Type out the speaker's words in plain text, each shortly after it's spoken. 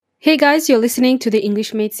Hey guys, you're listening to the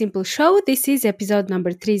English Made Simple show. This is episode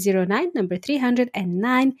number 309, number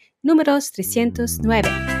 309, números 309.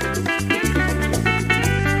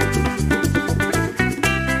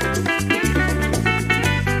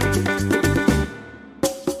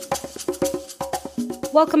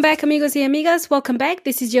 Welcome back, amigos y amigas. Welcome back.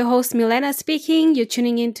 This is your host, Milena, speaking. You're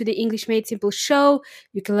tuning in to the English Made Simple show.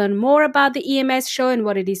 You can learn more about the EMS show and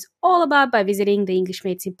what it is all about by visiting the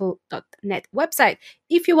EnglishMadeSimple.net website.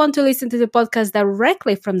 If you want to listen to the podcast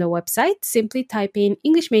directly from the website, simply type in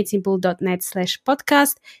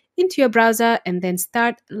EnglishMadeSimple.net/podcast into your browser and then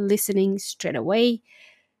start listening straight away.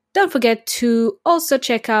 Don't forget to also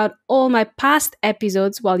check out all my past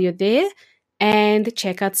episodes while you're there, and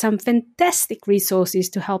check out some fantastic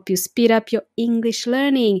resources to help you speed up your English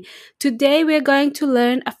learning. Today, we're going to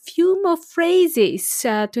learn a few more phrases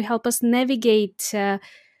to help us navigate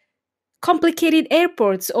complicated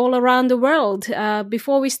airports all around the world.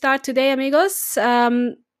 Before we start today, amigos,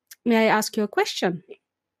 may I ask you a question?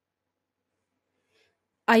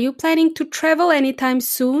 Are you planning to travel anytime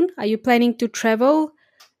soon? Are you planning to travel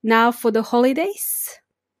now for the holidays?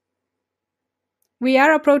 We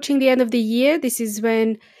are approaching the end of the year. This is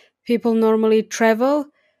when people normally travel,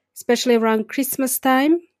 especially around Christmas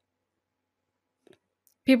time.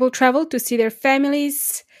 People travel to see their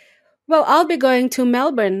families. Well, I'll be going to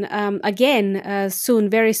Melbourne again soon,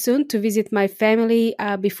 very soon, to visit my family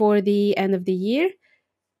before the end of the year.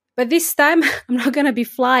 But this time, I'm not going to be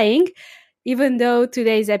flying, even though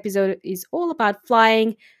today's episode is all about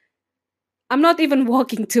flying. I'm not even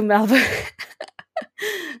walking to Melbourne.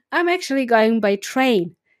 I'm actually going by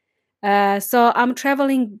train. So I'm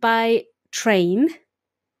traveling by train,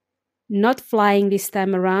 not flying this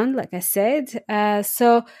time around, like I said.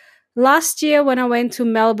 So last year when I went to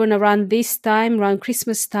Melbourne around this time, around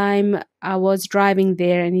Christmas time, I was driving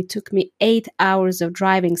there and it took me 8 hours of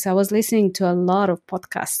driving. So I was listening to a lot of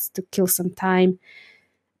podcasts to kill some time.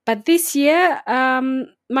 But this year,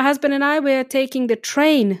 my husband and I were taking the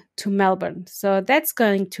train to Melbourne. So that's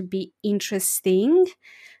going to be interesting.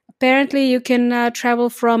 Apparently, you can travel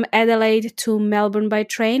from Adelaide to Melbourne by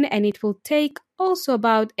train, and it will take also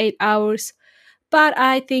about 8 hours, but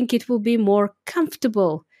I think it will be more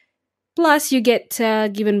comfortable. Plus, you get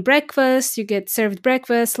given breakfast, you get served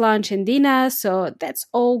breakfast, lunch, and dinner, so that's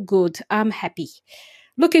all good. I'm happy.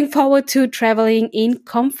 Looking forward to traveling in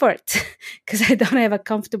comfort because I don't have a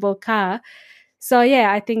comfortable car. So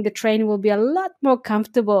yeah, I think the train will be a lot more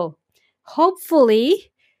comfortable. Hopefully.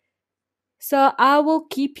 So I will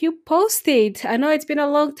keep you posted. I know it's been a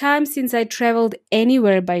long time since I traveled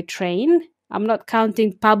anywhere by train. I'm not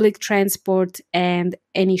counting public transport and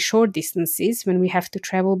any short distances when we have to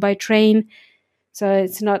travel by train. So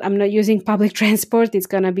I'm not using public transport. It's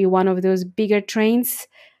going to be one of those bigger trains,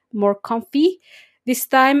 more comfy. This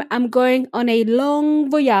time I'm going on a long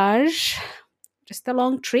voyage, just a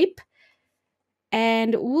long trip.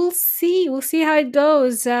 And we'll see how it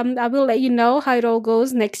goes. I will let you know how it all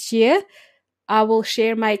goes next year. I will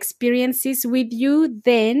share my experiences with you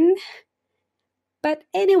then. But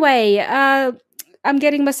anyway, I'm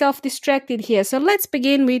getting myself distracted here. So let's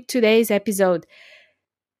begin with today's episode.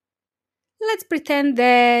 Let's pretend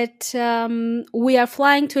that we are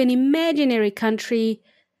flying to an imaginary country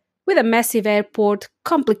with a massive airport,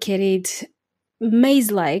 complicated,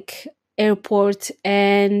 maze-like airport,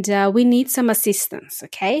 and we need some assistance,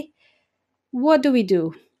 okay? What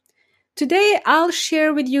do? Today, I'll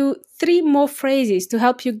share with you 3 more phrases to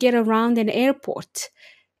help you get around an airport,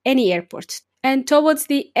 any airport. And towards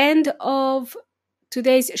the end of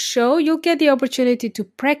today's show, you'll get the opportunity to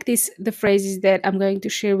practice the phrases that I'm going to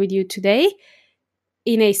share with you today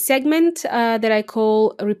in a segment that I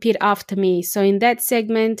call Repeat After Me. So in that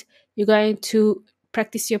segment, you're going to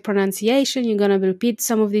practice your pronunciation. You're going to repeat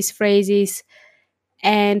some of these phrases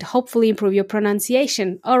and hopefully improve your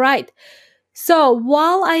pronunciation. All right. So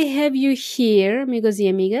while I have you here, amigos y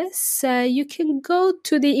amigas, you can go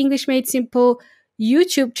to the English Made Simple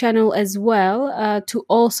YouTube channel as well to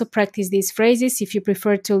also practice these phrases. If you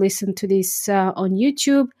prefer to listen to this on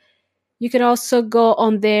YouTube, you can also go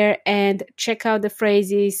on there and check out the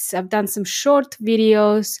phrases. I've done some short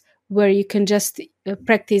videos where you can just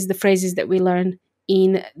practice the phrases that we learn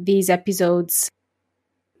in these episodes.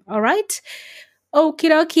 All right? Okie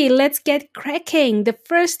dokie, let's get cracking. The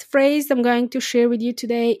first phrase I'm going to share with you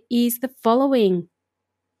today is the following.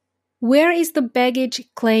 Where is the baggage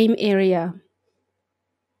claim area?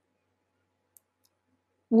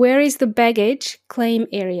 Where is the baggage claim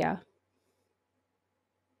area?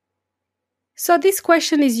 So this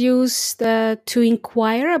question is used to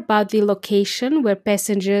inquire about the location where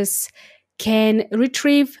passengers can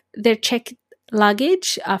retrieve their checked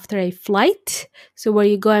luggage after a flight. So where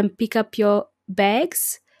you go and pick up your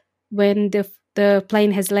bags when the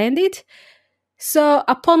plane has landed. So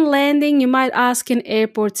upon landing, you might ask an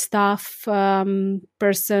airport staff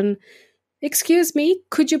person, "Excuse me,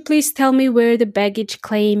 could you please tell me where the baggage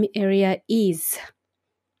claim area is?"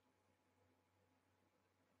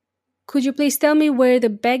 Could you please tell me where the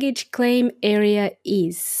baggage claim area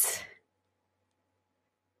is?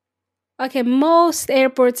 Okay, most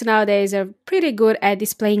airports nowadays are pretty good at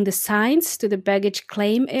displaying the signs to the baggage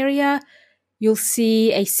claim area. You'll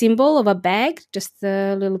see a symbol of a bag, just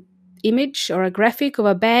a little image or a graphic of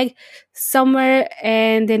a bag somewhere,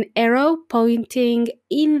 and an arrow pointing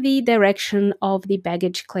in the direction of the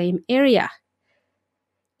baggage claim area.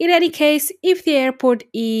 In any case, if the airport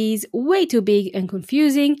is way too big and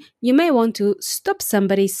confusing, you may want to stop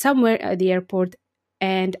somebody somewhere at the airport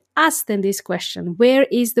and ask them this question: where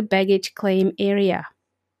is the baggage claim area?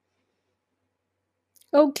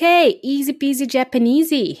 Okay, easy peasy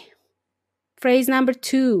Japanesey. Phrase number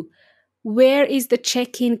 2. Where is the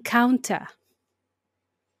check-in counter?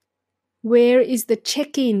 Where is the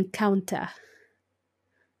check-in counter?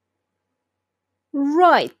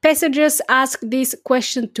 Right, passengers ask this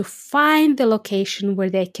question to find the location where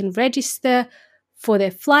they can register for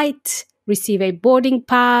their flight, receive a boarding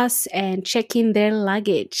pass, and check in their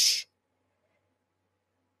luggage.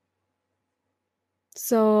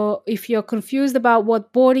 So if you're confused about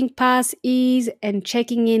what boarding pass is and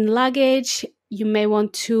checking in luggage, you may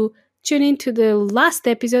want to tune into the last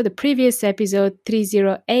episode, the previous episode,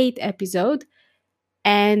 308 episode,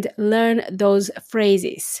 and learn those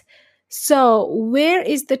phrases. So where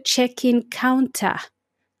is the check-in counter?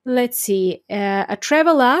 Let's see. A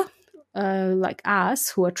traveler, like us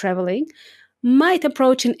who are traveling, might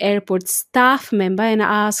approach an airport staff member and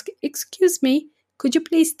ask, "Excuse me, could you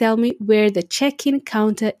please tell me where the check-in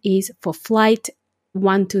counter is for flight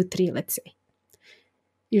 123, let's say.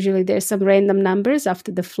 Usually there's some random numbers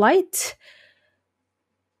after the flight.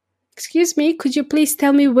 "Excuse me, could you please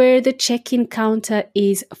tell me where the check-in counter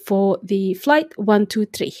is for the flight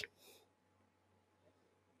 123?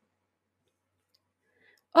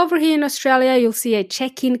 Over here in Australia, you'll see a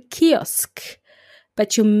check-in kiosk,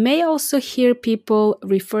 but you may also hear people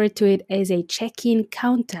refer to it as a check-in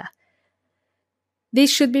counter. These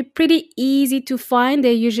should be pretty easy to find.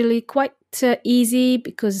 They're usually quite easy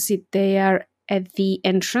because they are at the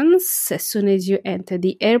entrance. As soon as you enter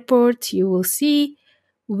the airport, you will see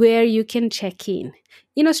where you can check in.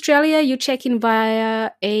 In Australia, you check in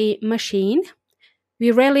via a machine.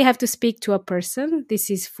 We rarely have to speak to a person. This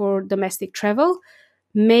is for domestic travel.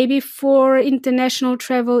 Maybe for international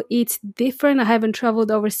travel, it's different. I haven't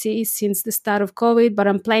traveled overseas since the start of COVID, but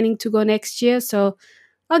I'm planning to go next year. So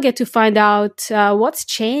I'll get to find out what's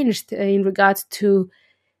changed in regards to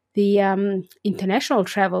the international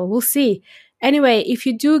travel. We'll see. Anyway, if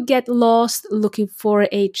you do get lost looking for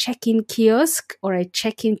a check-in kiosk or a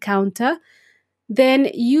check-in counter,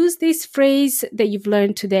 then use this phrase that you've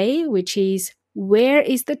learned today, which is, "Where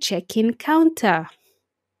is the check-in counter?"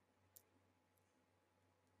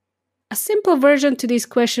 A simple version to this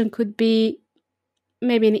question could be,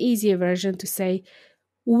 maybe an easier version to say,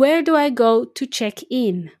 "Where do I go to check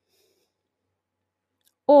in?"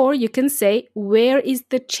 Or you can say, "Where is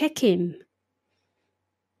the check-in?"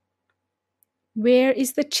 Where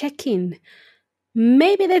is the check-in?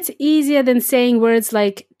 Maybe that's easier than saying words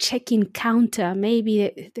like check-in counter.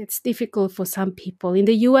 Maybe that's difficult for some people. In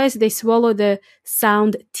the US, they swallow the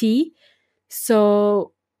sound T.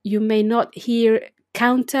 So you may not hear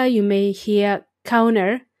counter, you may hear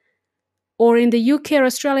counter. Or in the UK or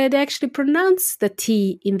Australia, they actually pronounce the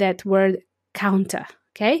T in that word counter.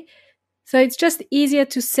 Okay? So it's just easier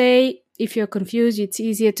to say, if you're confused, it's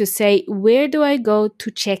easier to say, "Where do I go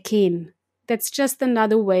to check in?" That's just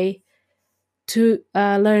another way to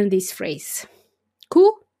learn this phrase.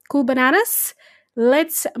 Cool? Cool bananas?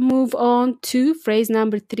 Let's move on to phrase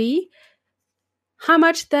number 3. How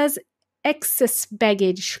much does excess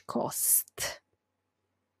baggage cost?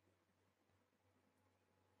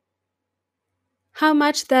 How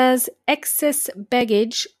much does excess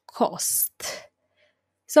baggage cost?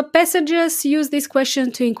 So passengers use this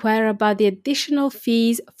question to inquire about the additional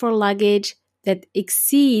fees for luggage that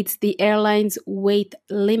exceeds the airline's weight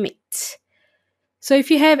limit. So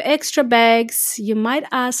if you have extra bags, you might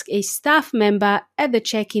ask a staff member at the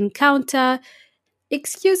check-in counter,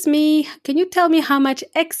 "Excuse me, can you tell me how much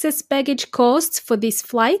excess baggage costs for this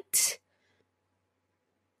flight?"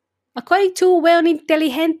 According to Well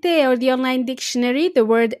Inteligente or the online dictionary, the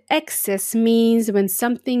word excess means when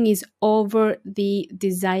something is over the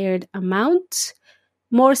desired amount.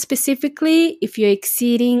 More specifically, if you're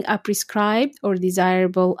exceeding a prescribed or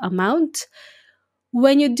desirable amount.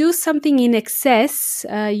 When you do something in excess,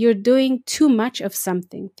 you're doing too much of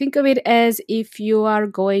something. Think of it as if you are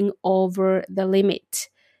going over the limit.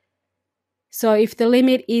 So if the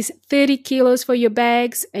limit is 30 kilos for your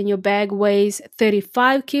bags and your bag weighs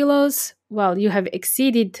 35 kilos, well, you have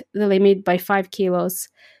exceeded the limit by 5 kilos.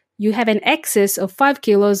 You have an excess of 5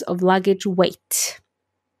 kilos of luggage weight.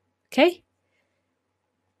 Okay?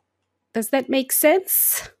 Does that make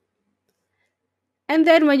sense? And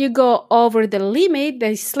then when you go over the limit,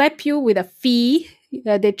 they slap you with a fee.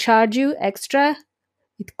 They charge you extra.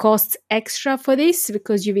 It costs extra for this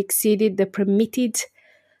because you've exceeded the permitted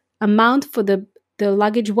amount for the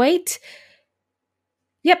luggage weight.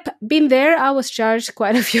 Yep, been there. I was charged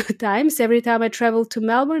quite a few times. Every time I travel to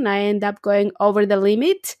Melbourne, I end up going over the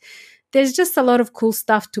limit. There's just a lot of cool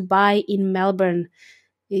stuff to buy in Melbourne.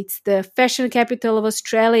 It's the fashion capital of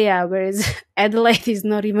Australia, whereas Adelaide is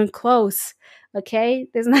not even close. Okay,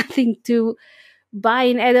 there's nothing to buy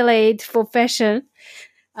in Adelaide for fashion.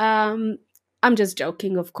 I'm just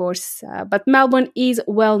joking, of course, but Melbourne is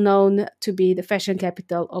well known to be the fashion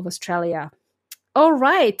capital of Australia. All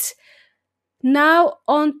right, now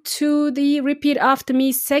on to the repeat after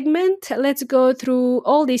me segment. Let's go through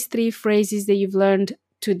all these 3 phrases that you've learned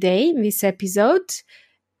today in this episode.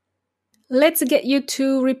 Let's get you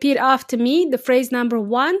to repeat after me. The phrase number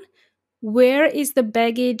 1, where is the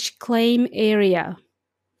baggage claim area?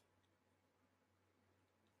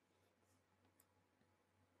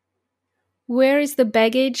 Where is the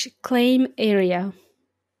baggage claim area?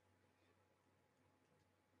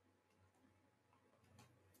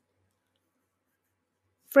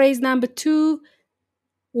 Phrase number 2,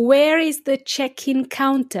 where is the check-in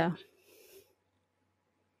counter?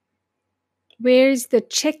 Where is the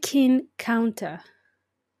check-in counter?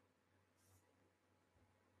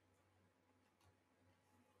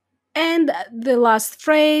 And the last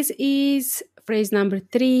phrase is phrase number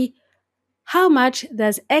 3, how much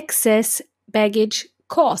does excess baggage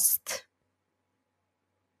cost?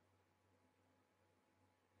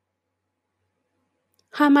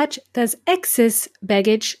 How much does excess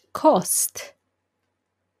baggage cost?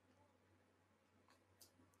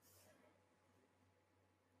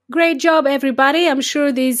 Great job, everybody. I'm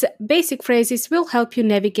sure these basic phrases will help you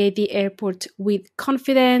navigate the airport with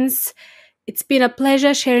confidence. It's been a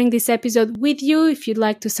pleasure sharing this episode with you. If you'd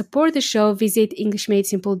like to support the show, visit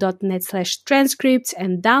englishmadesimple.net/transcripts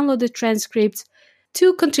and download the transcripts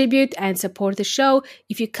to contribute and support the show.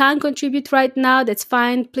 If you can't contribute right now, that's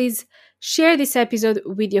fine. Please share this episode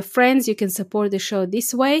with your friends. You can support the show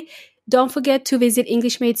this way. Don't forget to visit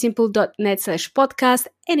englishmadesimple.net/podcast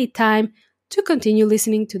anytime to continue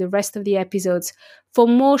listening to the rest of the episodes. For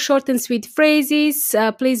more short and sweet phrases,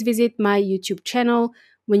 please visit my YouTube channel.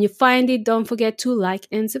 When you find it, don't forget to like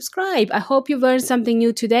and subscribe. I hope you've learned something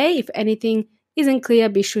new today. If anything isn't clear,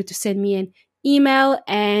 be sure to send me an email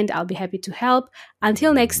and I'll be happy to help.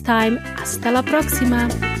 Until next time, hasta la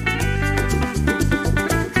próxima.